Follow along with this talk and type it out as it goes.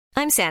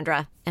I'm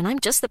Sandra, and I'm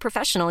just the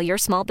professional your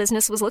small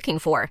business was looking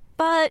for.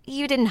 But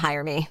you didn't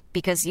hire me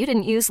because you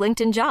didn't use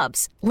LinkedIn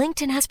Jobs.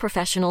 LinkedIn has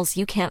professionals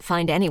you can't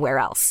find anywhere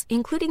else,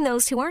 including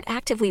those who aren't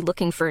actively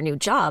looking for a new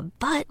job,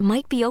 but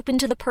might be open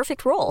to the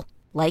perfect role,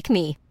 like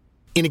me.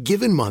 In a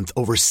given month,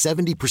 over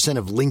 70%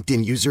 of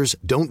LinkedIn users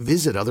don't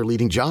visit other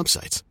leading job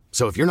sites.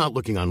 So if you're not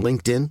looking on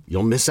LinkedIn,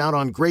 you'll miss out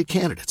on great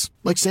candidates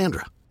like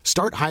Sandra.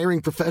 Start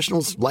hiring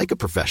professionals like a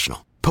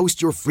professional.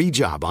 Post your free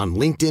job on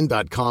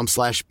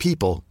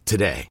linkedin.com/people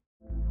today.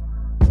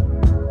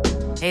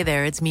 Hey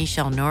there, it's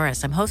Michelle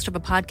Norris. I'm host of a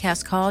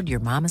podcast called Your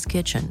Mama's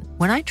Kitchen.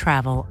 When I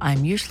travel,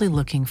 I'm usually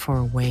looking for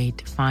a way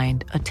to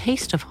find a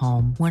taste of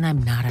home when I'm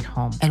not at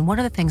home. And one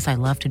of the things I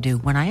love to do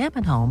when I am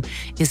at home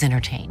is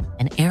entertain.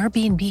 And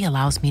Airbnb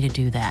allows me to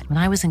do that. When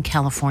I was in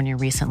California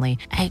recently,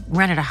 I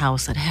rented a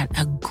house that had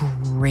a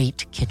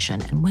great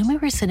kitchen. And when we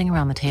were sitting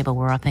around the table,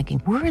 we're all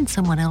thinking, we're in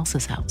someone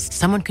else's house.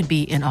 Someone could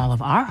be in all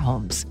of our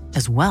homes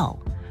as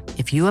well.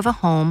 If you have a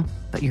home,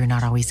 but you're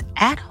not always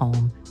at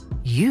home,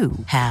 you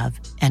have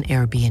an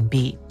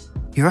Airbnb.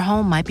 Your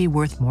home might be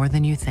worth more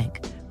than you think.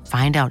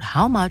 Find out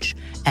how much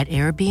at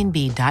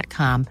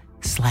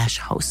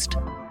airbnb.com/host.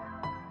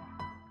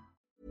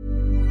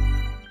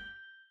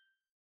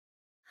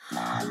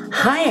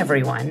 Hi,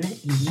 everyone.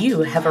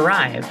 You have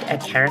arrived at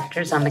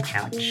Characters on the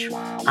Couch.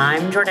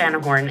 I'm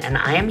Jordana Horn, and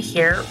I am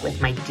here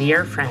with my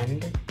dear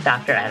friend,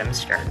 Dr. Adam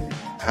Stern.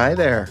 Hi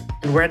there.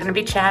 And we're going to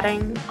be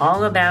chatting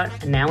all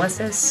about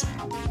analysis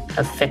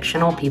of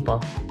fictional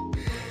people.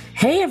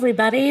 Hey,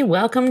 everybody.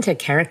 Welcome to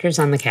Characters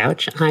on the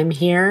Couch. I'm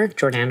here,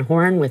 Jordana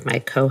Horn, with my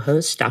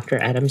co-host, Dr.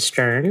 Adam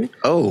Stern.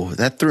 Oh,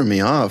 that threw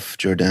me off,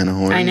 Jordana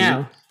Horn. I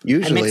know.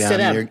 Usually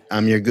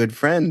I'm your good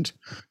friend.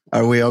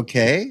 Are we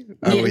okay?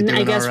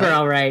 I guess we're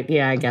all right.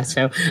 Yeah, I guess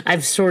so.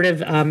 I've sort of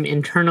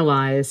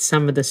internalized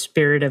some of the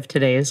spirit of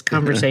today's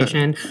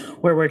conversation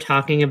where we're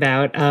talking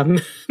about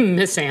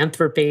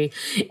misanthropy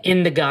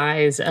in the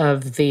guise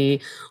of the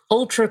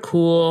ultra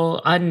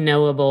cool,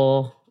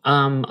 unknowable,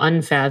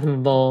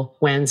 unfathomable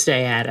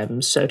Wednesday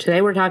Addams. So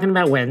today we're talking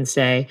about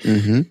Wednesday.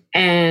 Mm-hmm.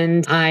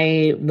 And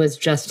I was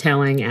just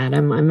telling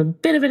Adam I'm a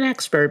bit of an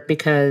expert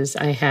because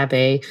I have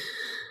a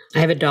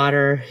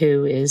daughter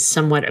who is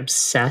somewhat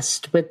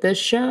obsessed with this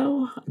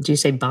show. Do you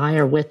say by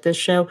or with this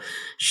show?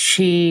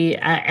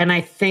 And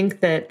I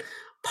think that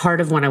part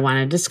of what I want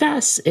to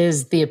discuss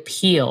is the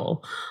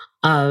appeal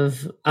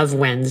of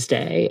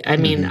Wednesday. I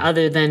mean,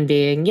 other than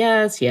being,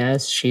 yes,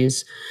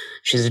 she's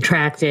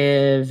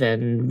attractive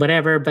and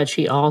whatever, but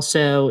she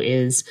also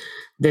is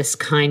this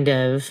kind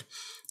of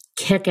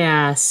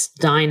kick-ass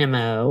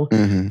dynamo,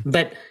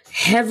 but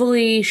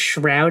heavily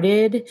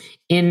shrouded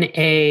in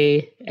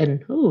I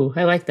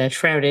like that,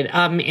 shrouded,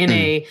 in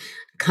a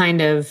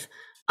kind of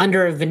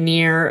under a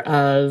veneer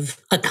of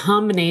a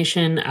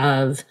combination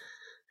of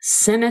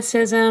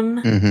cynicism,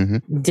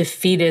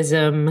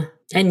 defeatism,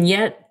 and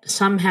yet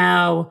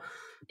somehow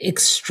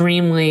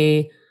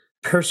extremely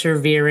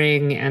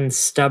persevering and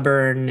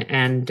stubborn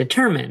and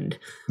determined,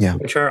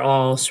 which are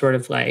all sort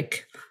of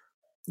like,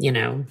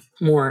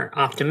 more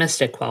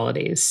optimistic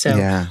qualities.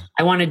 So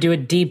I want to do a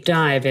deep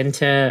dive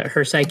into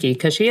her psyche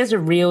because she has a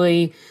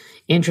really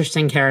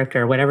interesting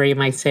character, whatever you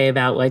might say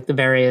about like the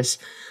various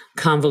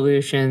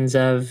convolutions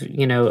of,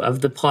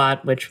 of the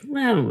plot, which,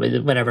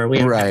 whatever. We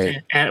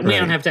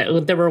don't have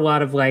to, there were a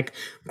lot of like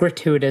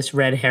gratuitous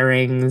red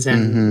herrings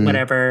and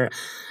whatever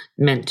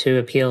meant to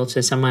appeal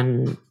to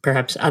someone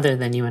perhaps other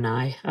than you and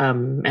I,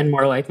 and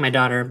more like my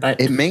daughter.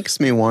 But it makes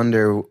me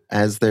wonder,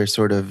 as they're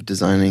sort of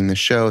designing the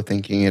show,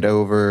 thinking it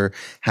over,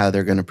 how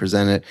they're going to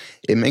present it.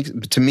 It makes,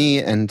 to me,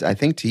 and I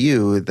think to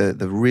you,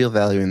 the real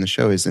value in the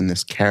show is in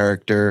this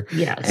character,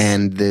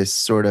 and this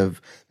sort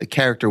of the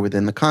character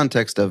within the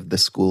context of the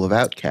school of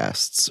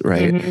outcasts,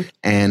 right?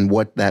 And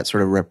what that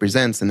sort of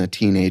represents in a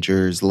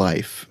teenager's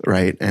life,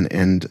 right?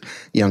 And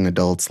young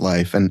adult's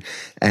life, and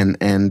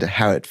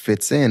how it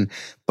fits in.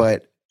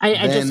 But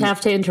I just have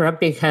to interrupt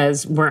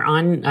because we're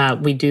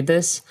on, we do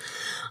this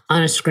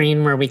on a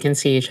screen where we can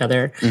see each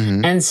other.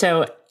 And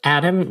so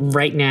Adam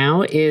right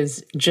now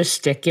is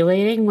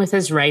gesticulating with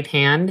his right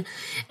hand,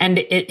 and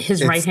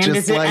his right hand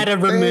is like at a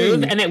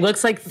remove, and it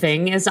looks like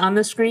Thing is on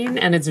the screen,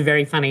 and it's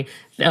very funny.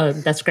 Oh,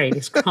 that's great.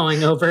 He's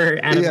calling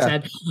over Adam's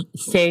head.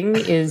 Thing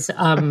is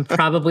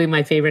probably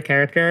my favorite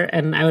character,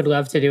 and I would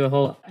love to do a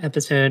whole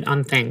episode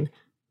on Thing.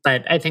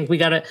 But I think we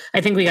gotta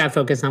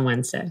focus on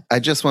Wednesday.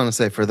 I just want to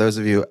say, for those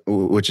of you,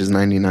 which is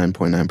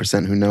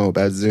 99.9% who know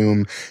about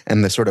Zoom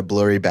and the sort of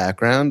blurry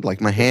background,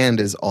 like my hand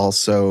is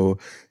also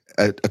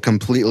a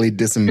completely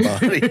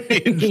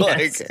disembodied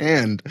like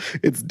hand.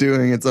 It's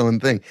doing its own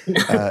thing.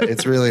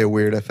 It's really a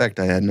weird effect.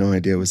 I had no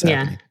idea was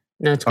happening.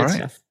 No, it's good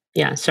stuff.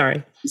 Yeah,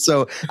 sorry.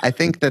 So I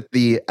think that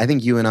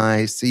you and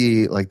I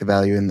see like the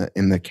value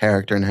in the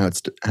character and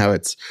how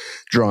it's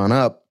drawn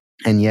up.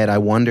 And yet I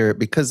wonder,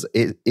 because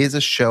it is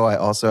a show, I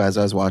also, as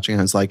I was watching,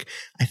 I was like,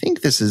 I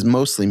think this is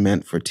mostly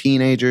meant for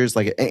teenagers,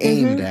 like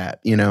aimed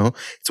at,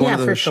 It's one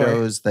of those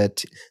shows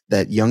that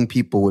young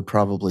people would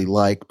probably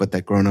like, but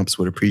that grown-ups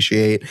would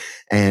appreciate.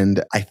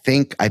 And I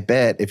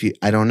bet if you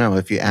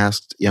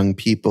asked young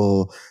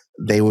people,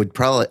 they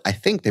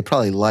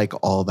probably like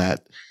all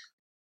that,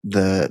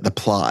 the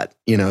plot,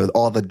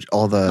 all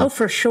the oh,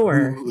 for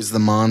sure, who's the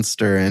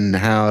monster and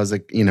how is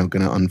it going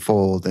to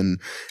unfold, and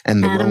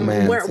the Adam,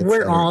 romance.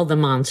 We're all the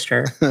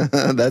monster.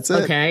 That's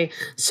it. Okay,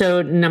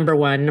 so number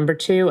one. Number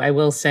two, I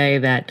will say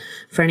that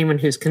for anyone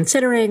who's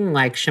considering,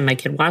 like, should my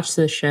kid watch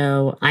this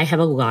show? I have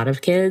a lot of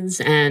kids,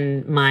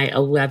 and my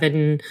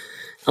 11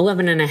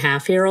 and a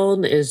half year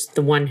old is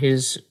the one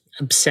who's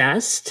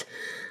obsessed.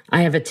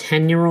 I have a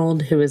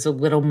 10-year-old who is a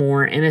little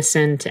more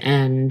innocent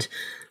and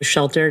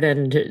sheltered.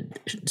 And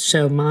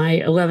so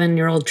my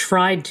 11-year-old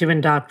tried to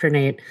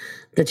indoctrinate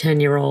the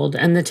 10-year-old,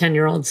 and the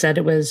 10-year-old said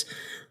it was,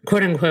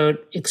 quote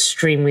unquote,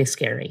 extremely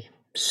scary.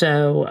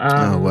 So,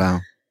 oh,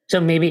 wow. So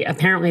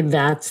apparently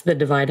that's the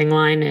dividing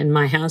line in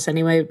my house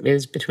anyway,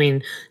 is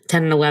between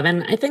 10 and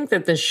 11. I think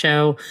that this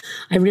show,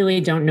 I really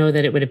don't know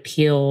that it would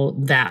appeal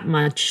that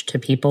much to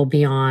people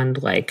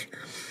beyond like,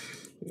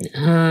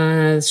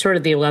 sort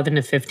of the 11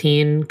 to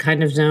 15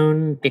 kind of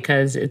zone,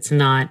 because it's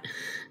not,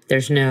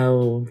 there's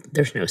no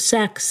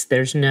sex,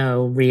 there's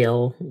no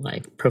real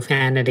like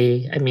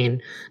profanity. I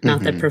mean,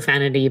 not that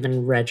profanity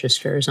even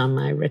registers on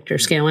my Richter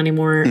scale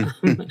anymore.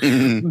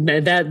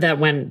 That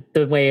went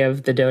the way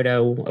of the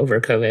dodo over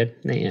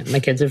COVID. My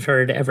kids have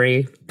heard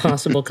every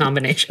possible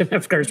combination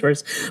of curse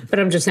words, but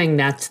I'm just saying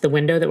that's the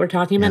window that we're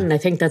talking about. And I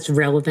think that's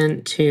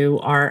relevant to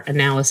our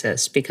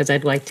analysis, because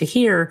I'd like to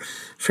hear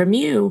from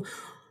you,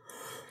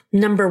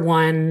 number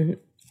one,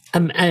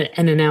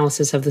 an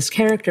analysis of this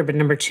character, but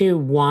number two,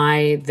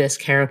 why this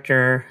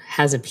character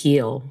has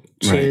appeal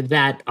to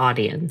that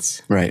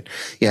audience. Right.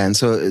 Yeah. And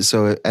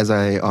so as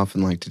I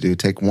often like to do,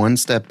 take one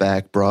step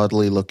back,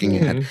 broadly looking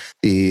at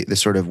the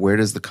sort of, where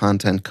does the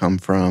content come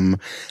from?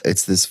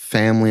 It's this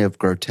family of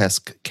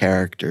grotesque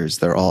characters.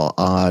 They're all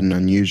odd and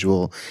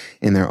unusual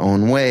in their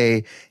own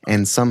way.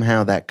 And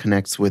somehow that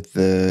connects with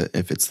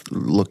if it's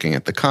looking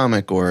at the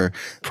comic or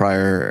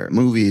prior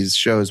movies,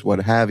 shows,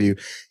 what have you.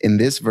 In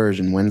this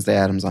version, Wednesday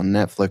Addams on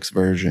Netflix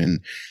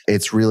version,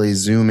 it's really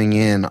zooming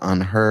in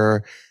on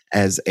her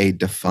as a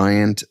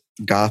defiant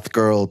goth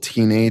girl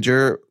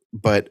teenager,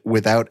 but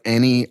without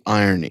any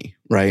irony,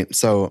 right?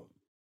 So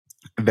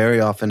very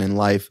often in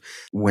life,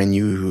 when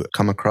you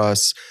come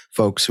across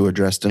folks who are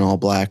dressed in all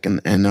black and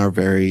are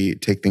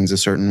take things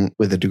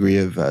with a degree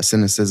of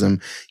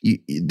cynicism,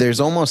 there's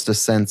almost a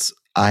sense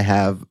I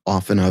have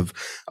often of,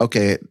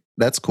 okay,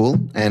 that's cool.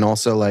 And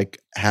also like,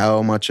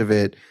 how much of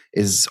it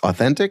is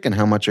authentic and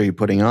how much are you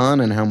putting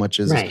on and how much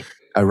is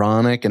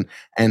ironic.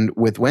 And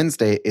with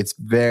Wednesday, it's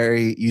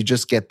you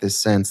just get this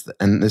sense,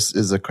 and this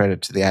is a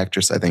credit to the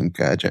actress, I think,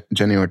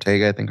 Jenny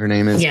Ortega, I think her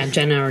name is. Yeah,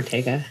 Jenna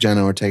Ortega.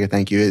 Jenna Ortega,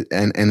 thank you.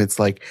 And it's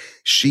like,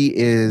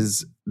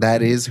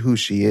 that is who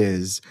she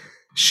is.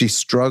 She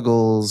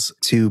struggles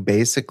to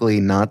basically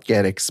not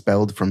get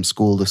expelled from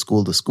school to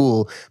school to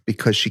school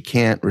because she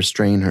can't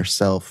restrain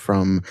herself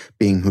from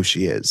being who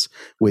she is,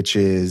 which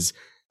is,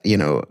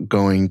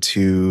 going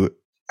to,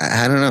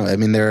 I don't know. I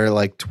mean, there are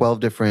like 12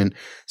 different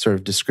sort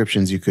of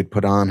descriptions you could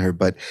put on her,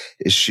 but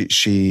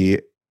she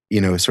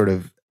sort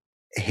of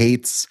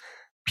hates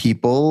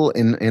people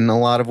in a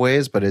lot of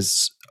ways, but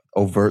is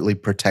overtly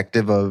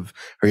protective of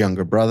her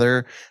younger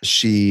brother.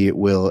 She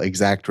will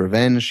exact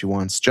revenge. She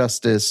wants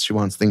justice. She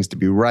wants things to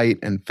be right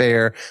and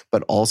fair,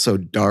 but also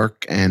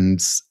dark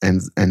and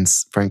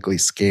frankly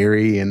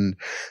scary. And,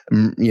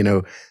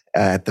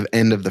 at the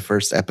end of the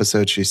first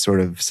episode, she sort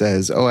of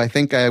says, "Oh, I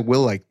think I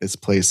will like this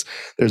place.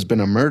 There's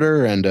been a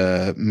murder and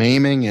a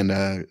maiming and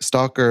a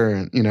stalker,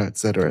 and et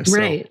cetera."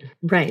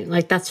 Right.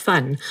 Like, that's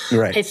fun.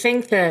 Right. I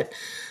think that,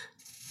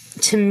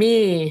 to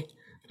me,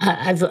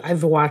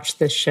 I've watched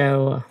this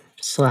show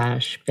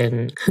 /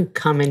 been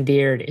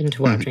commandeered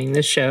into watching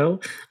this show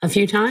a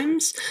few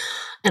times,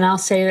 and I'll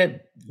say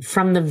that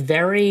from the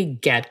very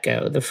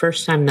get-go, the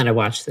first time that I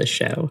watched this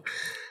show,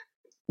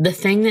 the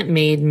thing that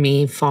made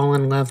me fall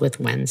in love with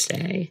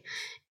Wednesday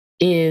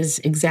is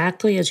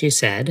exactly as you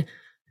said.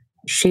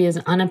 She is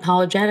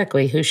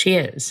unapologetically who she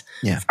is.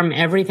 Yeah. From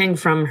everything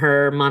from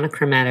her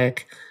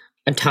monochromatic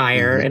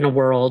attire in a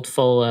world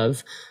full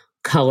of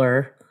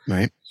color,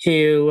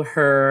 to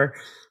her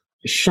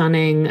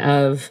shunning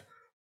of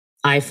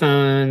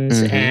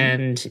iPhones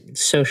and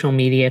social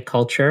media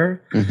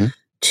culture,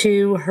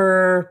 to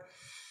her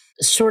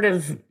sort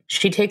of,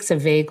 she takes a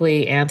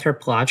vaguely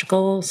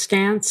anthropological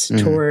stance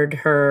toward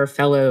her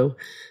fellow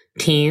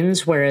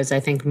teens, whereas I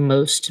think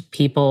most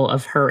people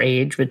of her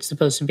age, which is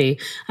supposed to be,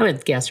 I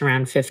would guess,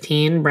 around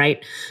 15,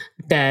 right?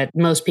 That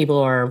most people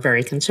are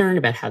very concerned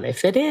about how they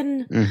fit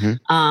in,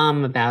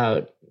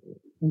 about,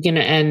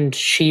 and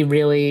she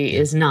really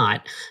is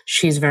not.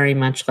 She's very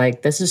much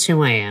like, this is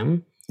who I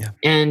am,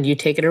 and you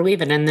take it or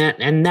leave it.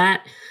 And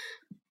that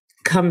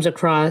comes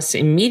across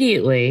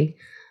immediately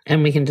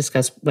and we can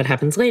discuss what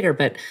happens later,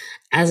 but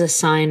as a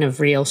sign of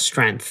real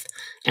strength.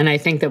 And I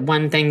think that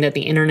one thing that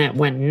the internet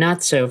went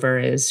nuts over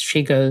is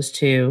she goes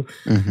to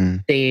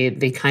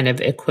the kind of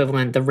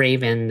equivalent, the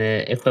Raven,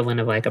 the equivalent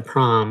of like a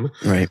prom.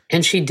 Right.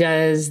 And she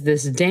does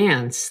this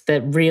dance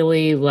that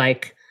really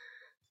like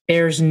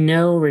bears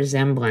no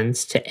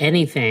resemblance to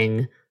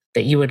anything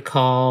that you would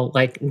call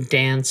like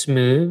dance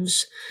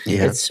moves.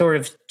 Yeah. It's sort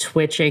of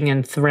twitching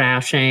and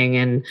thrashing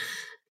and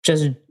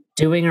just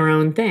doing her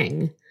own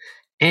thing.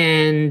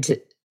 And,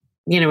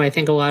 you know, I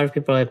think a lot of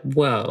people are like,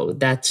 whoa,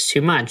 that's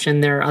too much.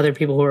 And there are other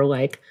people who are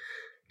like,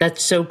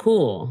 that's so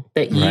cool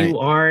that you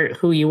are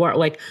who you are.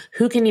 Like,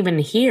 who can even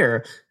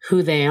hear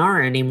who they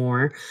are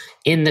anymore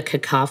in the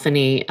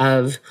cacophony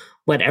of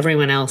what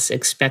everyone else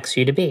expects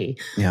you to be?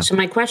 Yeah. So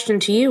my question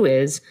to you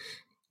is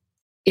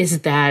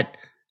that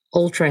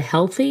ultra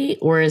healthy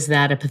or is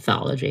that a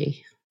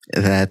pathology?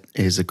 That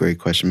is a great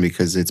question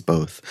because it's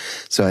both.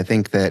 So I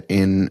think that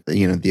in,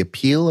 you know, the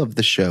appeal of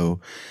the show,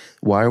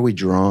 why are we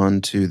drawn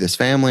to this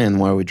family and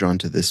why are we drawn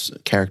to this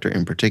character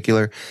in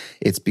particular?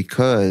 It's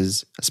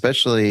because,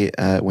 especially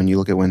when you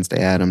look at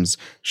Wednesday Addams,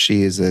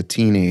 she is a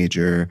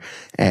teenager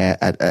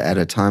at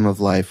a time of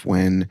life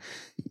when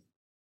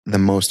the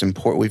most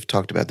important, we've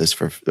talked about this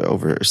for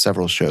over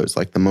several shows,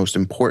 like the most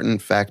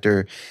important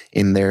factor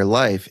in their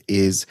life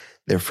is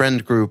their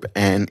friend group,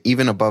 and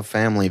even above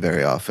family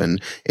very often.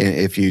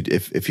 If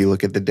you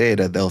look at the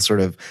data, they'll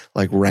sort of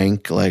like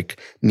rank like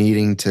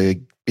needing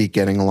to be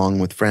getting along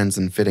with friends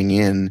and fitting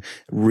in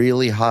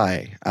really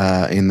high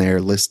in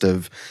their list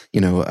of, you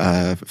know,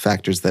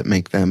 factors that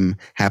make them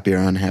happy or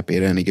unhappy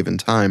at any given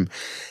time.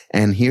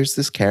 And here's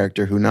this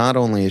character who not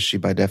only is she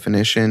by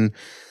definition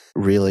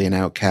really an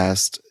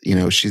outcast, you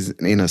know, she's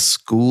in a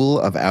school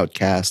of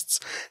outcasts,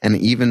 and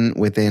even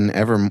within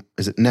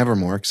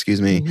Nevermore,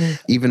 excuse me,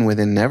 even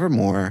within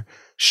Nevermore,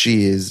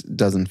 she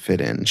doesn't fit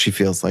in. She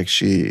feels like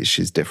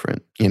she's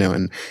different, you know,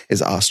 and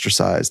is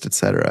ostracized,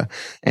 etc.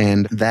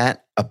 And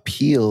that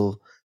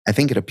appeal, I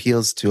think it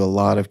appeals to a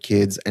lot of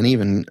kids and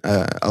even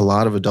a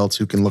lot of adults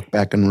who can look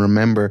back and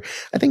remember.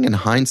 I think in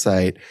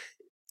hindsight,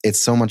 it's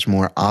so much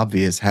more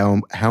obvious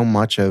how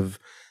much of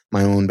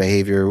my own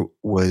behavior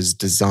was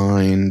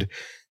designed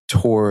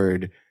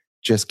toward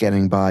just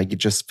getting by,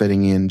 just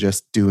fitting in,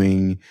 just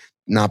doing,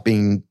 not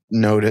being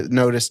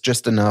noticed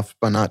just enough,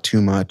 but not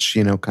too much,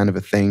 you know, kind of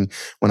a thing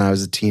when I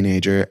was a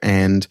teenager.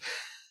 And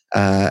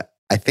I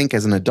think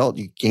as an adult,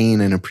 you gain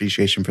an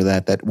appreciation for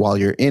that while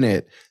you're in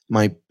it,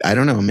 I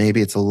don't know,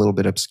 maybe it's a little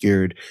bit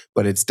obscured,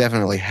 but it's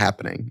definitely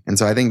happening. And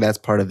so I think that's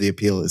part of the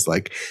appeal is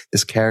like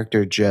this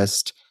character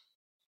just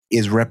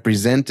is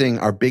representing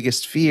our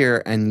biggest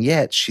fear, and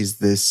yet she's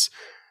this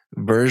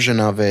version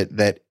of it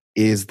that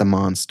is the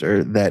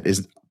monster, that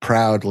is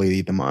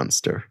proudly the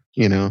monster,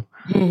 you know,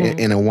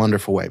 in a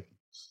wonderful way.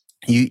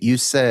 You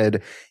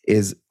said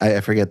I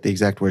forget the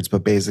exact words,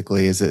 but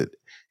basically is it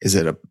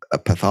a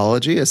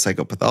pathology, a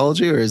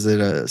psychopathology, or is it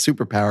a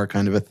superpower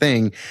kind of a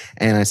thing?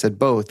 And I said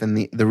both.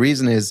 And the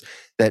reason is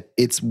that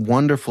it's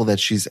wonderful that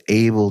she's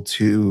able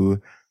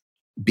to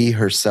be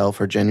herself,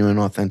 her genuine,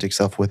 authentic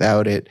self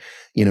without it,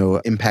 you know,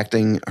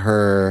 impacting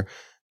her,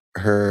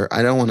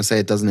 I don't want to say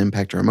it doesn't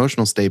impact her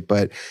emotional state,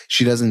 but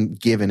she doesn't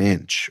give an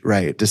inch,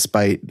 right?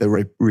 Despite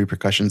the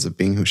repercussions of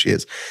being who she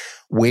is.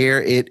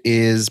 Where it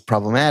is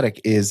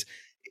problematic is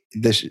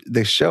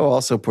the show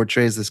also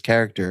portrays this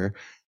character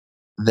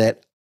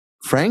that,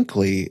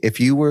 frankly, if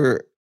you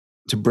were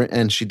to bring,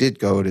 and she did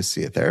go to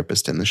see a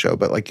therapist in the show,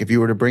 but like if you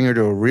were to bring her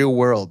to a real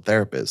world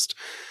therapist,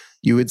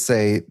 you would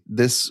say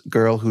this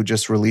girl who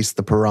just released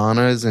the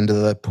piranhas into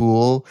the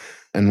pool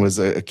and was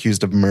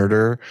accused of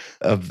murder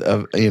of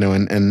you know,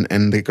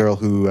 and the girl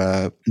who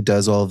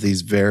does all of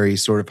these very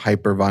sort of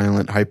hyper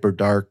violent, hyper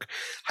dark,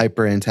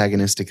 hyper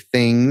antagonistic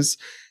things,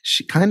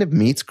 she kind of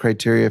meets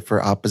criteria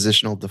for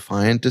oppositional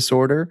defiant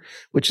disorder,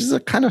 which is a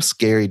kind of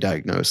scary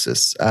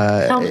diagnosis.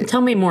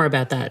 Tell me more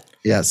about that.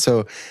 Yeah,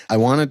 so I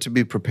wanted to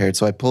be prepared.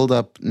 So I pulled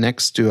up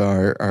next to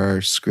our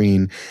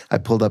screen, I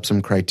pulled up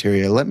some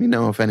criteria. Let me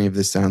know if any of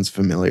this sounds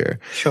familiar.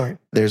 Sure.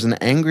 There's an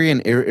angry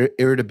and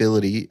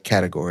irritability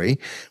category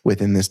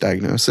within this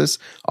diagnosis.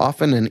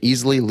 Often and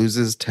easily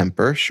loses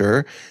temper,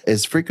 sure.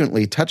 Is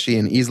frequently touchy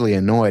and easily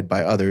annoyed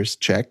by others,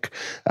 check.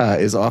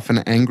 Is often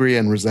angry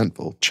and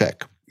resentful,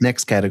 check.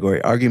 Next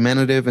category,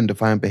 argumentative and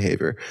defiant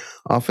behavior.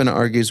 Often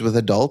argues with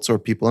adults or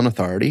people in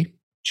authority,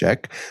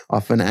 check.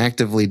 Often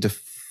actively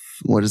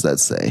what does that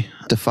say?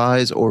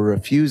 Defies or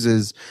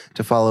refuses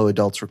to follow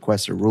adults'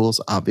 requests or rules,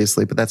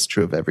 obviously, but that's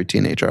true of every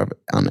teenager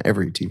on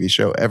every TV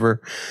show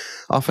ever.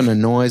 Often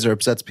annoys or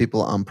upsets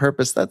people on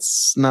purpose.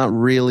 That's not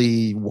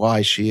really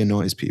why she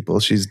annoys people.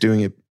 She's doing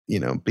it, you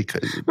know,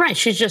 because... Right,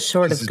 she's just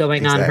sort of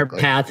going on her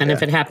path, and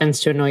if it happens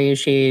to annoy you,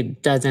 she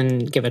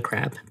doesn't give a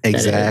crap.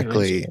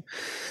 Exactly.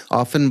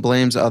 Often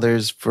blames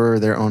others for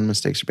their own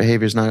mistakes or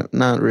behaviors. Not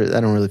really,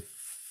 I don't really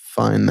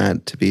find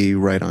that to be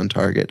right on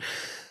target.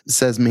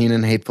 Says mean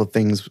and hateful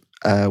things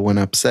when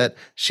upset.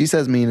 She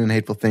says mean and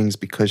hateful things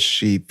because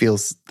she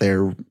feels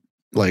they're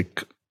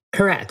like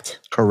Correct.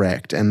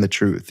 And the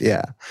truth.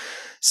 Yeah.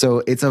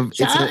 So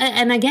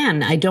and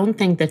again, I don't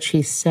think that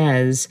she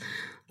says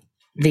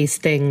these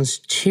things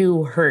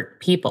to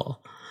hurt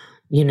people.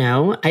 You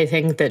know, I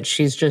think that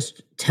she's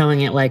just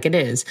telling it like it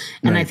is.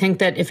 And I think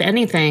that if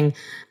anything,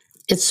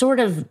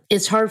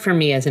 it's hard for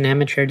me as an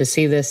amateur to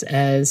see this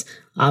as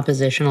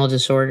oppositional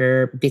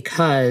disorder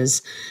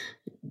because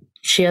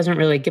she doesn't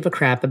really give a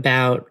crap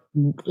about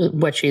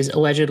what she's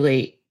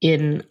allegedly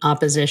in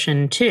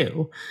opposition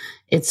to.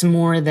 It's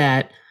more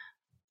that,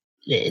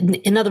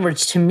 in other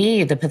words, to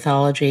me, the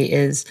pathology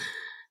is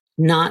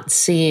not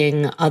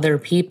seeing other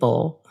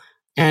people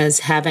as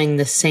having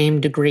the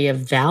same degree of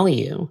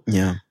value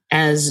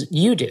as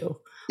you do.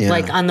 Yeah.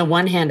 Like on the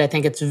one hand, I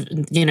think it's,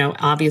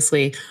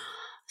 obviously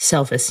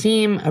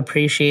self-esteem,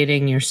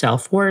 appreciating your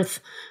self-worth,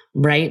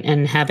 right?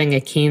 And having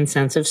a keen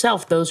sense of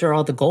self. Those are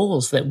all the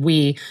goals that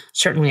we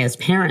certainly as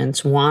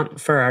parents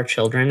want for our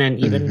children. And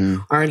even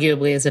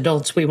arguably as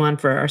adults, we want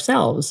for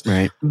ourselves.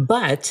 Right.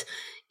 But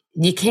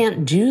you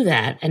can't do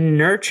that and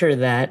nurture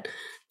that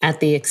at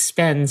the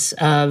expense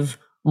of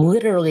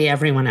literally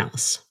everyone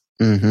else.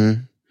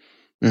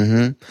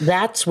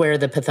 That's where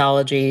the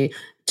pathology,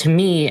 to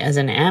me as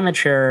an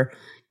amateur,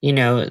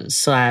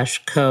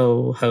 /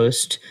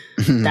 co-host,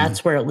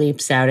 that's where it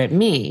leaps out at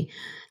me.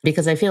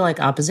 Because I feel like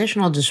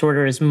oppositional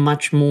disorder is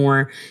much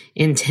more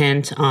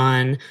intent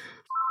on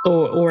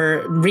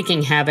or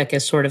wreaking havoc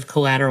as sort of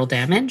collateral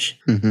damage.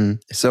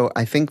 So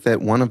I think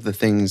that one of the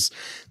things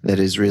that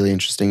is really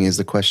interesting is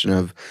the question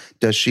of,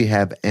 does she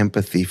have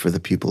empathy for the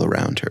people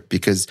around her?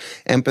 Because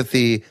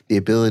empathy, the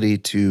ability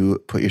to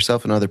put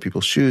yourself in other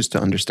people's shoes,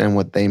 to understand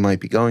what they might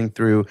be going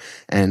through,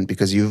 and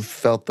because you've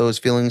felt those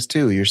feelings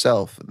too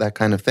yourself, that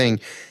kind of thing,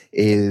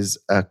 is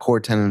a core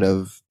tenet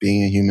of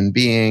being a human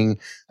being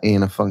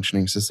in a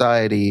functioning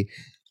society.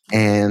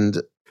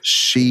 And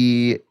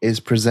she is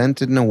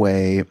presented in a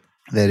way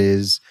that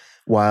is,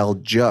 while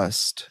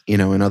just,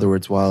 in other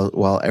words,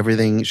 while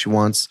everything, she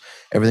wants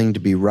everything to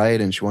be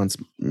right and she wants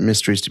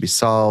mysteries to be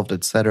solved,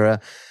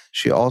 etc.,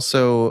 she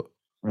also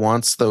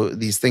wants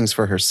these things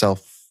for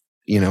herself,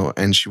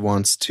 and she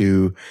wants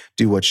to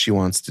do what she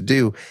wants to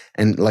do.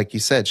 And like you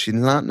said, she's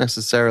not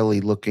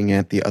necessarily looking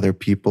at the other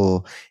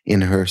people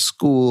in her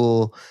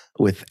school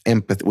with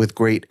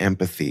great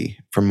empathy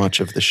for much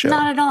of the show.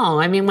 Not at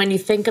all. I mean, when you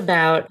think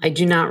about, I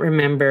do not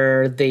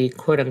remember the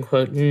quote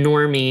unquote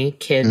normie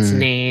kid's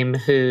name,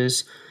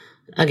 who's,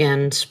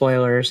 again,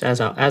 spoilers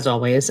as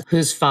always,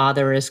 whose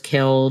father is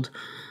killed,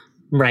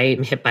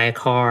 right, hit by a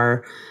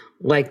car.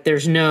 Like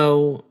there's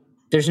no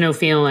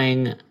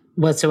feeling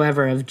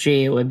whatsoever of,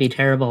 gee, it would be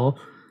terrible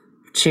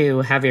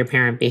to have your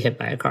parent be hit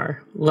by a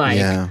car.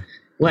 Although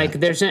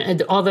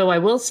I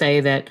will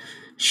say that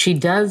she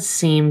does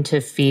seem to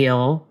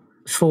feel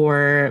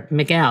for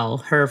Miguel,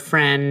 her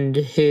friend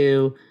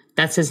who,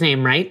 that's his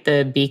name, right?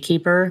 The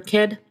beekeeper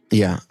kid?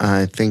 Yeah,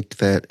 I think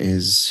that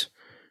is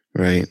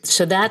right.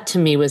 So that to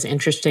me was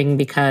interesting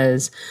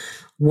because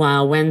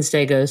while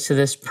Wednesday goes to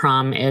this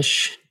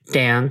prom-ish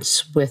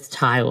dance with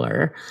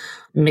Tyler,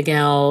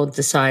 Miguel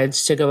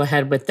decides to go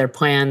ahead with their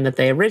plan that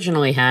they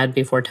originally had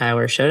before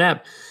Tyler showed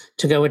up,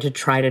 to go to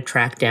try to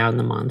track down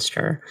the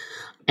monster.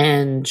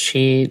 And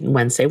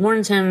Wednesday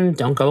warns him,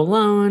 don't go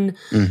alone.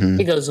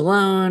 He goes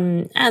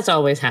alone, as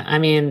always. I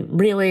mean,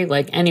 really,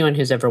 like anyone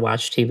who's ever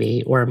watched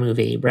TV or a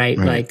movie, right?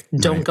 Like,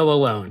 don't go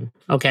alone,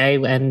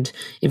 okay? And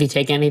if you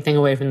take anything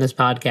away from this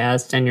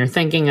podcast and you're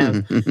thinking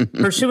of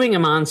pursuing a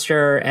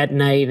monster at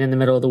night in the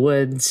middle of the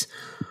woods,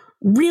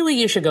 really,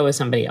 you should go with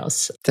somebody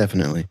else.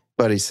 Definitely.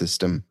 Buddy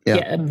system.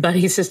 Yeah,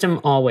 buddy system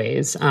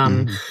always.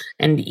 And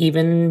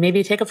even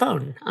maybe take a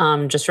phone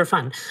just for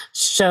fun.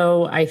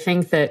 So I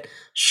think that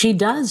she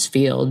does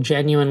feel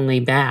genuinely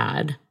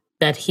bad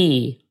that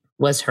he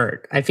was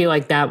hurt. I feel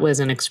like that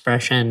was an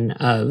expression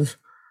of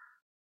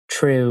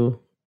true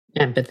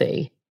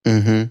empathy.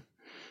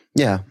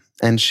 Yeah.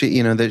 And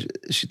she,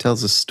 she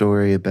tells a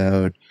story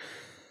about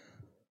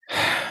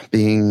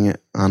being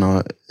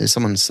on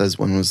someone says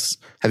one was,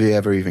 have you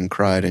ever even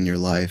cried in your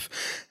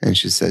life? And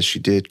she says she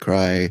did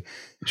cry.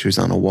 She was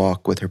on a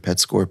walk with her pet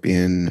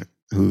scorpion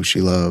who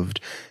she loved.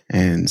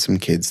 And some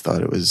kids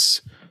thought it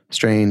was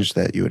strange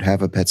that you would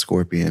have a pet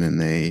scorpion, and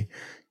they,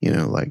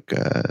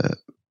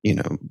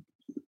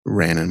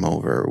 ran him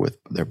over with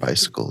their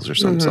bicycles or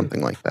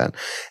something like that.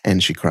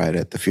 And she cried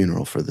at the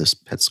funeral for this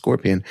pet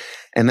scorpion.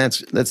 And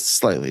that's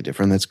slightly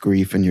different. That's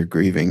grief, and you're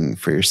grieving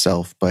for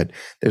yourself. But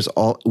there's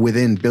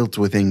built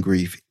within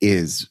grief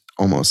is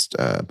almost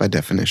by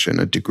definition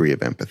a degree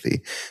of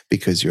empathy,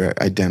 because you're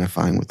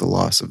identifying with the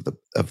loss of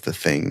the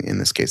thing, in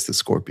this case the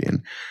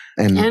scorpion.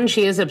 And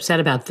she is upset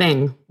about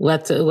Thing.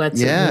 Let's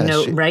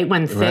note, right?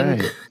 When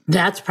Thing,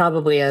 that's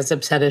probably as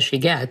upset as she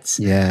gets.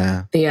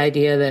 Yeah. The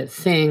idea that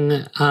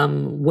Thing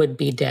would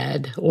be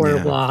dead or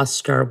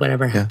lost or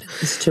whatever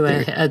happens to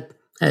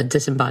a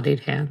disembodied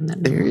hand.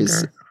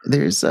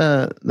 There's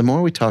the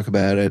more we talk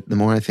about it, the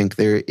more I think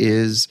there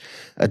is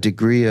a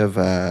degree of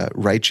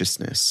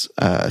righteousness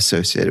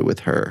associated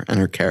with her and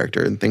her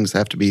character, and things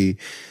have to be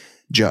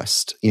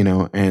just,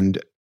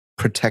 and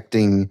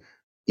protecting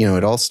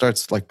it all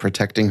starts like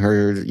protecting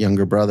her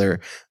younger brother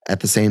at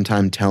the same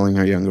time telling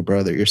her younger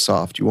brother, you're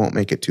soft, you won't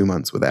make it 2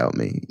 months without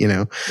me,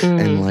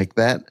 and like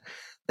that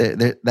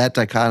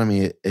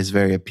dichotomy is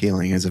very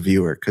appealing as a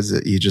viewer because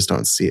you just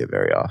don't see it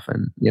very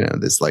often.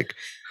 This like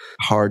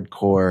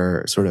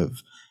hardcore sort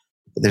of,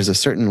 there's a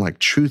certain like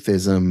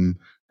truthism,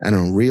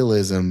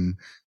 realism,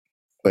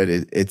 but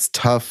it's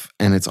tough,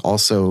 and it's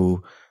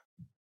also,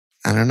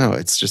 I don't know,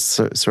 it's just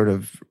sort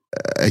of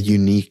a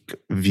unique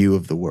view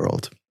of the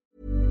world.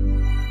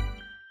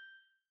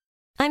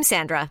 I'm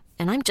Sandra,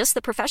 and I'm just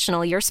the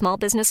professional your small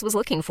business was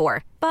looking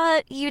for.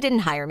 But you didn't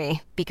hire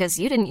me because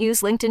you didn't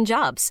use LinkedIn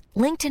Jobs.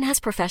 LinkedIn has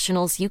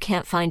professionals you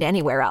can't find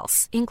anywhere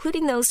else,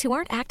 including those who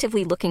aren't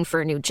actively looking for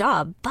a new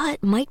job,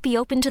 but might be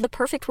open to the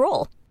perfect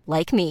role,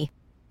 like me.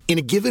 In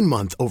a given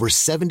month, over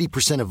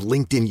 70% of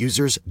LinkedIn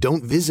users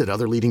don't visit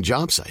other leading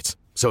job sites.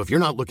 So if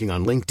you're not looking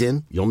on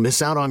LinkedIn, you'll miss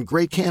out on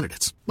great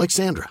candidates like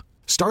Sandra.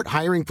 Start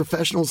hiring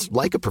professionals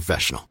like a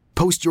professional.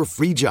 Post your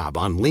free job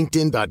on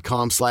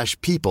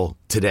linkedin.com/people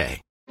today.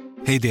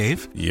 Hey,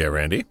 Dave. Yeah,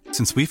 Randy.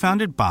 Since we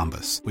founded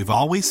Bombas, we've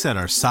always said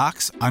our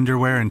socks,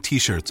 underwear, and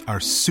T-shirts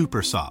are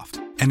super soft.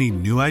 Any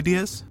new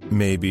ideas?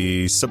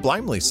 Maybe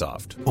sublimely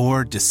soft.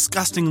 Or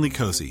disgustingly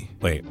cozy.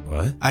 Wait,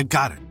 what? I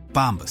got it.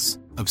 Bombas.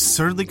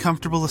 Absurdly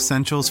comfortable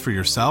essentials for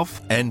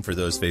yourself and for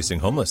those facing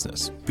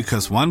homelessness.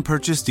 Because one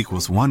purchased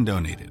equals one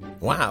donated.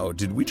 Wow,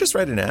 did we just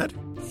write an ad?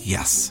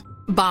 Yes.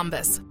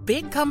 Bombas.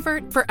 Big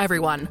comfort for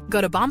everyone. Go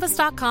to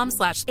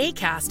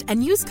bombas.com/ACAST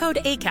and use code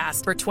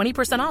ACAST for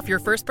 20% off your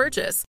first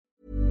purchase.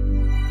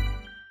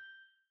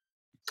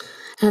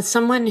 As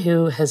someone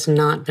who has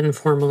not been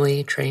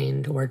formally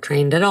trained or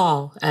trained at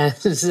all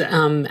as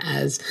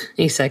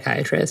a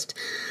psychiatrist,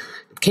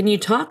 can you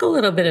talk a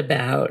little bit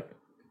about,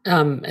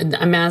 I'm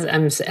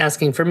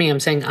asking for me, I'm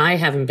saying I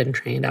haven't been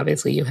trained,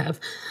 obviously you have,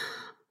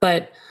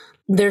 but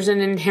there's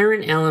an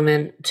inherent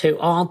element to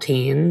all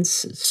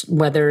teens,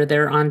 whether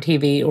they're on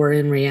TV or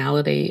in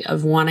reality,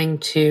 of wanting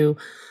to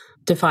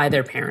defy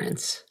their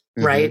parents,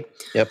 right?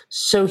 Yep.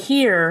 So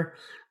here,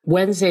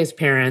 Wednesday's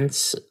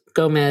parents,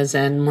 Gomez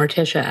and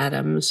Morticia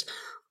Addams,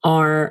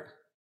 are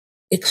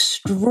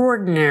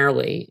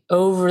extraordinarily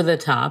over the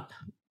top,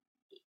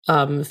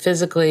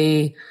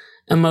 physically,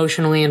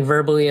 emotionally, and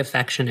verbally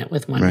affectionate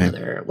with one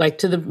another, like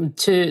to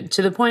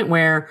the point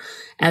where,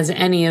 as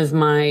any of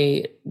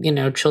my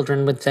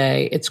children would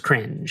say, it's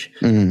cringe.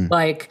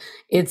 Like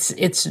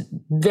it's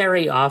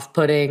very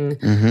off-putting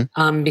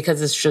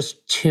because it's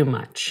just too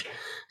much.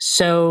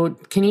 So,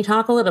 can you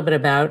talk a little bit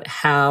about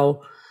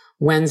how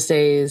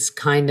Wednesday's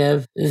kind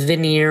of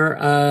veneer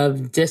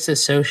of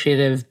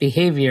disassociative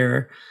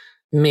behavior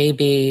may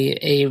be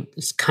a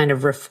kind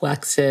of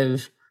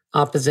reflexive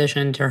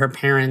opposition to her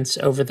parents'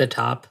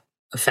 over-the-top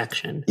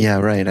affection? Yeah,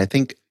 right. I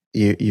think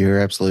you're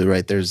absolutely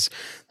right. There's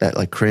that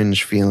like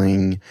cringe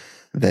feeling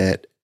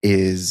that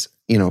is,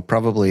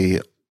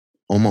 probably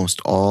almost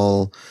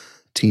all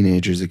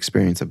teenagers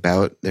experience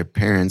about their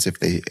parents if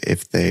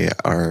they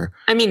are.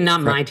 I mean,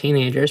 not my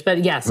teenagers,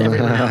 but yes,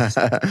 everyone else.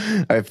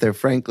 If they're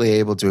frankly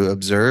able to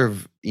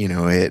observe,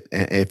 it,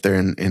 if they're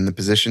in the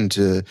position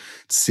to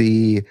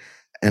see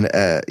and,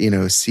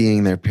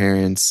 seeing their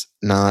parents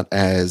not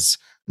as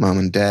mom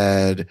and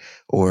dad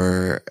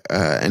or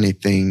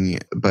anything,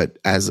 but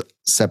as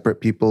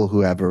separate people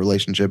who have a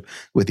relationship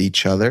with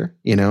each other,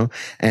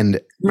 and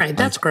right.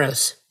 That's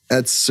gross.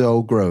 That's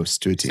so gross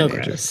to a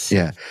teenager. So gross.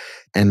 Yeah.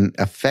 And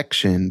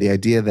affection, the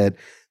idea that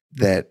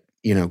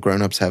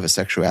grown-ups have a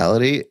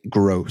sexuality,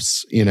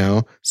 gross,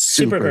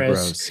 super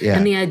gross. Yeah.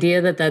 And the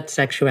idea that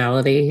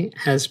sexuality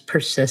has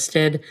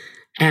persisted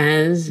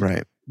as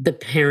the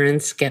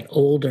parents get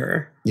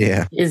older.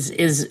 Yeah. Is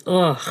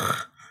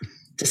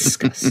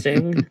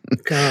disgusting.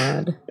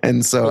 God.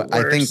 And so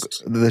I think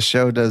the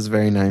show does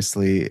very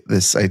nicely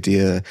this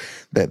idea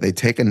that they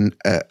take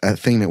a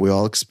thing that we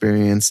all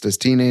experienced as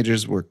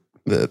teenagers,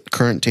 the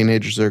current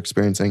teenagers are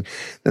experiencing,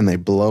 then they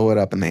blow it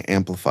up and they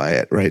amplify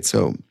it, right?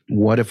 So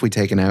what if we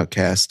take an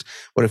outcast?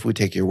 What if we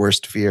take your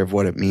worst fear of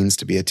what it means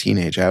to be a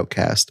teenage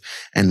outcast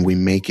and we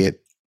make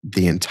it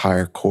the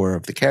entire core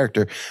of the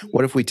character?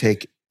 What if we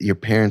take your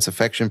parents'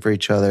 affection for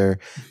each other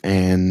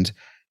and,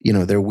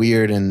 they're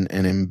weird and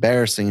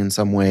embarrassing in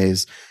some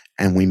ways,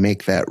 and we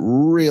make that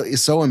really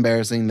so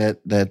embarrassing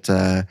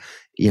that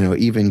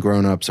even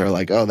grown-ups are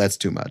like, oh, that's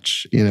too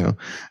much,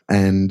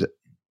 and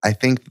I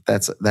think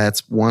that's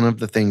one of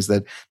the things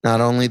that not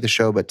only the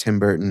show, but Tim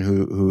Burton,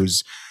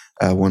 who's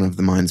one of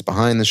the minds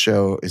behind the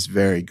show, is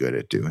very good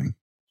at doing.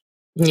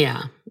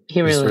 Yeah,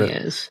 he really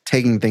is.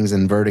 Taking things,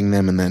 inverting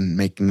them, and then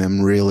making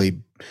them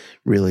really,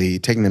 really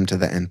taking them to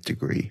the nth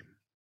degree.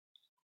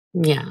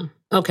 Yeah.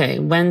 Okay.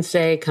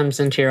 Wednesday comes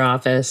into your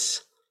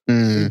office,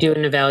 you do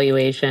an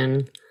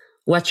evaluation.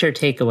 What's your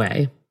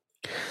takeaway?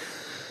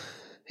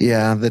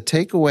 Yeah, the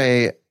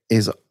takeaway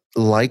is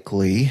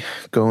likely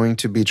going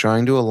to be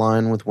trying to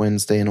align with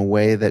Wednesday in a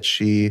way that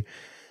she's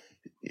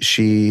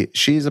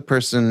a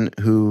person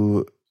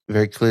who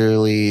very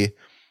clearly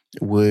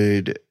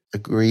would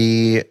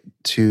agree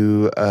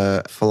to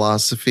a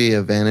philosophy,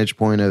 a vantage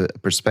point, a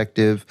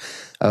perspective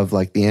of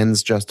like the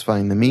ends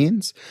justifying the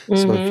means.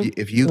 So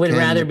if you would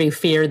rather be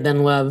feared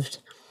than loved.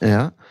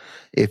 Yeah.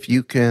 If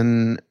you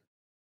can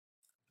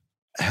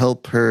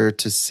help her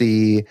to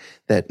see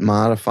that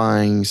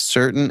modifying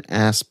certain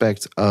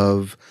aspects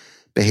of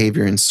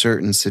behavior in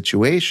certain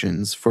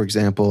situations, for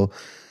example,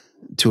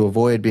 to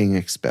avoid being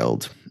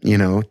expelled,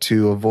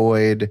 to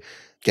avoid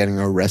getting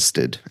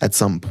arrested at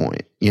some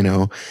point,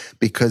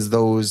 because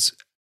those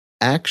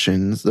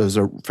actions, those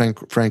are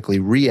frankly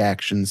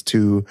reactions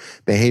to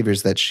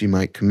behaviors that she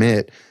might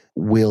commit,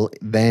 will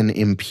then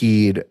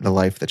impede the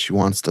life that she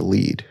wants to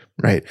lead,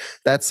 right?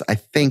 That's, I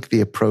think,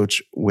 the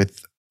approach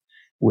with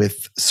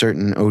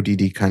certain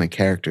ODD kind of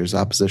characters,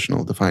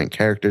 oppositional defiant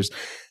characters,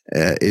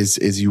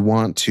 is you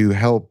want to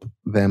help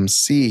them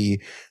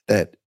see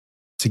that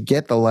to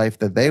get the life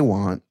that they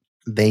want,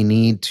 they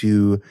need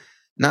to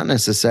not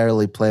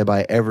necessarily play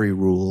by every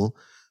rule,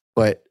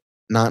 but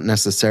not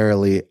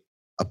necessarily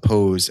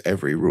oppose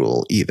every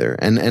rule either.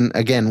 And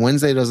again,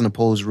 Wednesday doesn't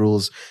oppose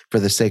rules for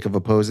the sake of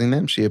opposing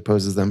them. She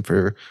opposes them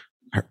for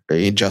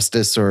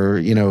justice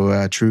or,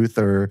 truth,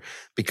 or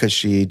because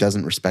she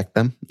doesn't respect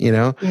them,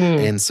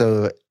 And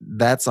so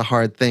that's a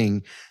hard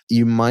thing.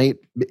 You might,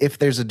 if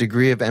there's a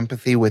degree of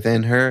empathy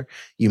within her,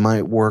 you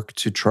might work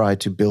to try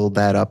to build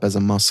that up as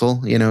a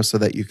muscle, so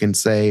that you can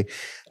say,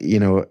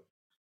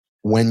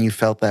 when you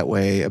felt that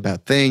way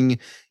about thing,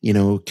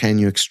 can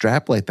you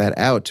extrapolate that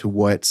out to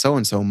what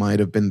so-and-so might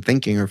have been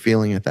thinking or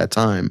feeling at that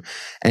time?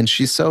 And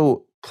she's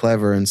so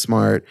clever and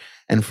smart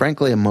and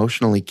frankly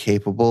emotionally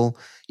capable,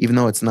 even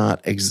though it's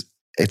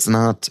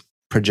not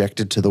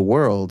projected to the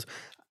world.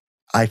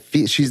 I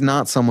feel she's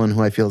not someone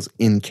who I feel is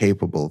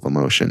incapable of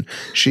emotion.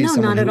 She's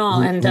someone not at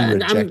all. Who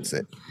rejects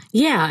it.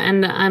 Yeah,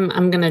 and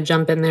I'm going to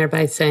jump in there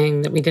by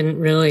saying that we didn't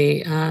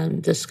really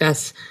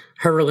discuss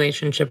her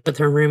relationship with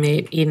her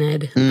roommate,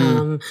 Enid,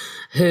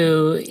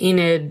 who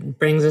Enid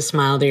brings a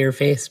smile to your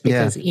face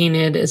because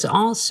Enid is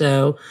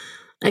also,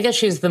 I guess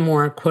she's the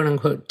more quote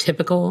unquote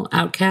typical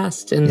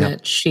outcast in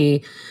that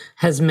she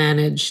has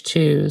managed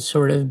to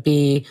sort of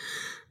be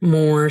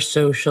more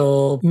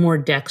social, more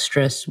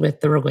dexterous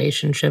with the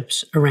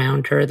relationships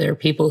around her. There are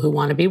people who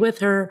want to be with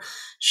her.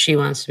 She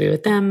wants to be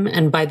with them.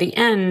 And by the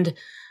end,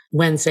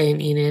 Wednesday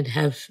and Enid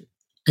have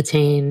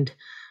attained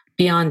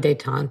beyond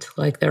détente,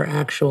 like they're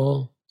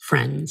actual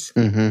friends.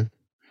 Mm-hmm.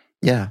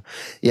 Yeah.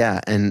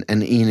 And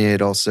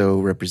Enid also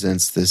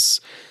represents this,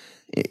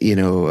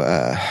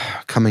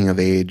 coming of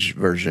age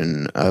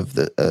version of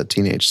the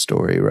teenage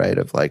story, right?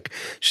 Of like,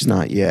 she's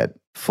not yet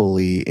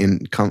fully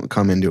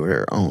come into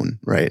her own,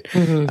 right?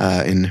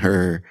 Mm-hmm.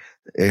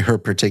 In her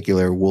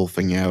particular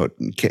wolfing out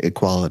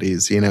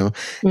qualities,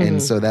 Mm-hmm.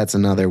 And so that's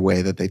another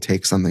way that they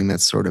take something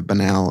that's sort of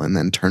banal and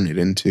then turn it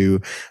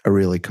into a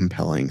really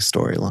compelling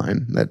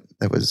storyline.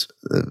 That was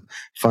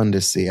fun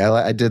to see.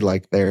 I did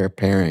like their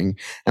pairing,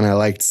 and I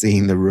liked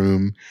seeing the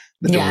dorm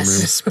room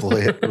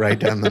split right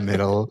down the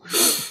middle.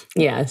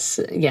 Yes.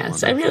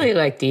 Wonderful. I really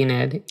liked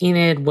Enid.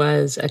 Enid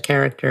was a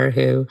character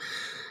who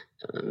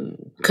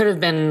could have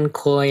been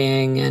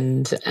cloying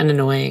and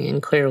annoying,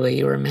 and clearly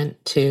you were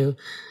meant to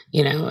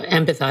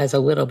empathize a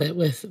little bit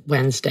with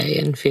Wednesday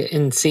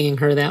and seeing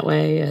her that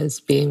way as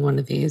being one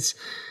of these,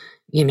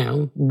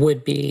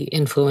 would-be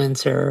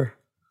influencer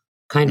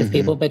kind of mm-hmm.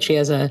 people. But she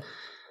has a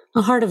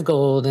heart of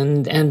gold,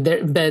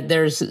 but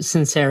there's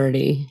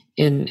sincerity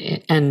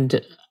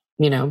and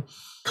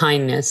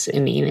kindness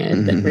in Enid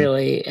mm-hmm. that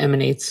really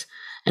emanates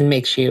and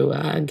makes you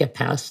get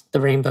past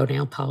the rainbow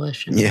nail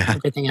polish and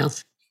everything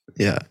else.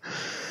 Yeah.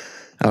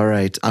 All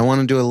right. I want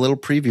to do a little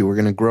preview. We're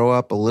going to grow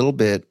up a little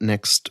bit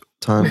next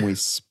time we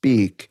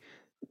speak.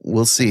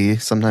 We'll see.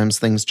 Sometimes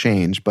things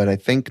change, but I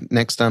think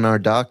next on our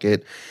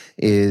docket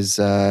is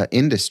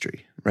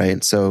industry,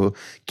 right? So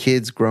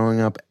kids growing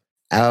up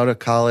out of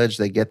college,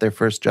 they get their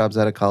first jobs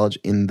out of college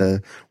in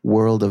the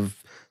world of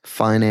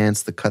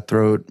finance, the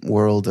cutthroat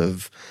world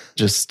of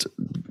just,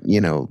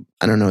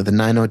 I don't know, the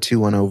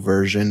 90210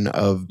 version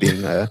of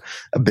being a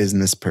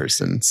business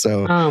person.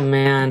 So, oh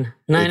man,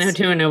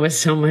 90210 was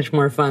so much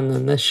more fun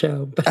than this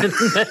show, but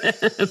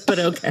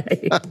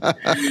okay.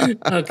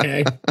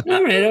 Okay.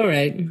 All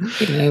right.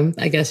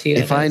 I guess you.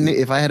 If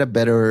I had a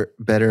better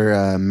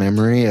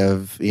memory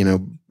of,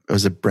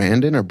 was it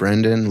Brandon or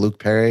Brendan, Luke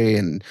Perry,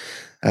 and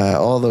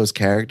all those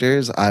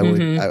characters, I would,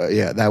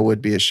 mm-hmm. That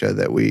would be a show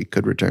that we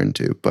could return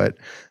to. But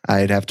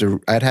I'd have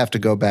to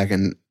go back,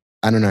 and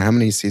I don't know how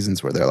many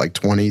seasons were there, like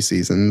 20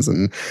 seasons,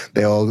 and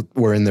they all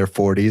were in their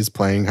 40s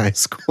playing high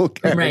school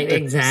characters. Right,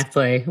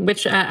 exactly.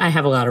 Which I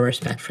have a lot of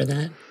respect for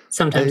that.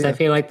 Sometimes I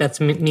feel like that's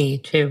me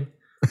too.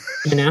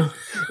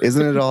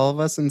 Isn't it all of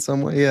us in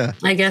some way? Yeah,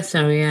 I guess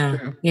so. Yeah.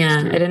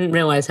 I didn't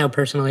realize how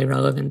personally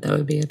relevant that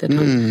would be at the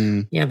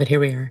time. Yeah, but here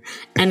we are.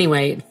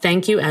 Anyway,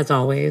 thank you as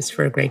always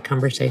for a great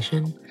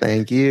conversation.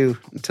 Thank you.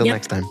 Until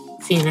next time.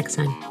 See you next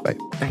time.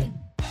 Bye.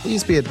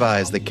 Please be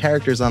advised that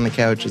Characters on the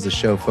Couch is a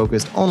show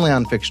focused only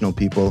on fictional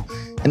people,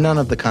 and none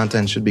of the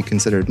content should be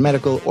considered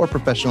medical or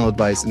professional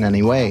advice in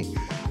any way.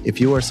 If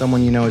you or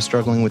someone you know is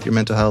struggling with your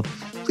mental health,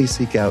 please please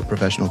seek out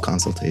professional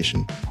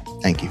consultation.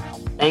 Thank you.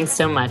 Thanks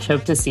so much.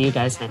 Hope to see you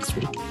guys next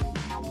week.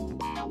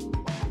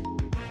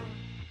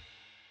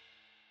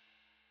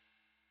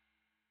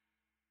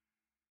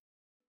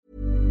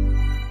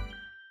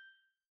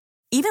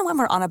 Even when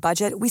we're on a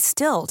budget, we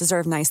still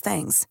deserve nice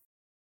things.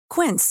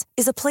 Quince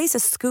is a place to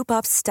scoop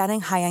up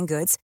stunning high-end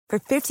goods for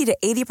 50 to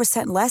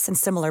 80% less than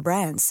similar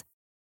brands.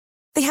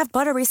 They have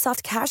buttery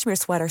soft cashmere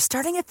sweaters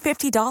starting at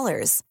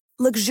 $50,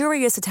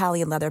 luxurious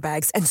Italian leather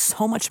bags, and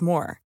so much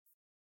more.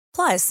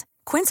 Plus,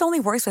 Quince only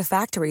works with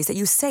factories that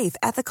use safe,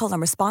 ethical,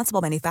 and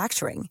responsible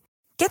manufacturing.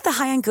 Get the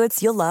high-end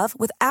goods you'll love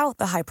without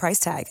the high price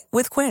tag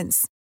with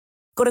Quince.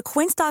 Go to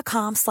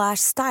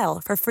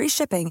quince.com/style for free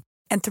shipping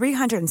and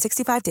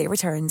 365-day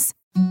returns.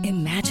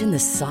 Imagine the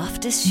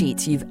softest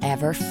sheets you've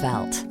ever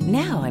felt.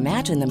 Now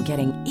imagine them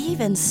getting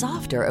even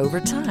softer over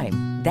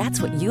time.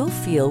 That's what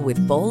you'll feel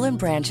with Boll &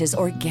 Branch's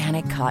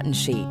organic cotton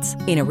sheets.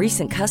 In a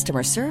recent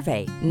customer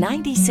survey,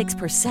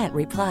 96%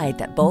 replied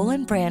that Boll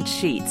 & Branch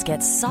sheets get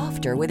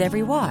softer with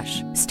every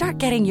wash. Start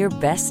getting your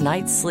best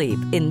night's sleep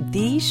in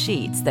these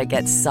sheets that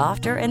get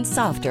softer and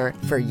softer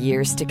for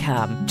years to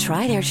come.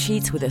 Try their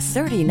sheets with a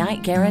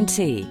 30-night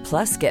guarantee.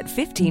 Plus, get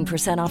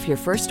 15% off your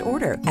first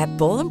order at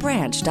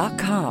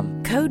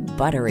bollandbranch.com. Code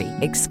BUTTERY.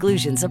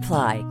 Exclusions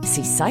apply.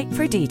 See site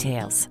for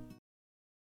details.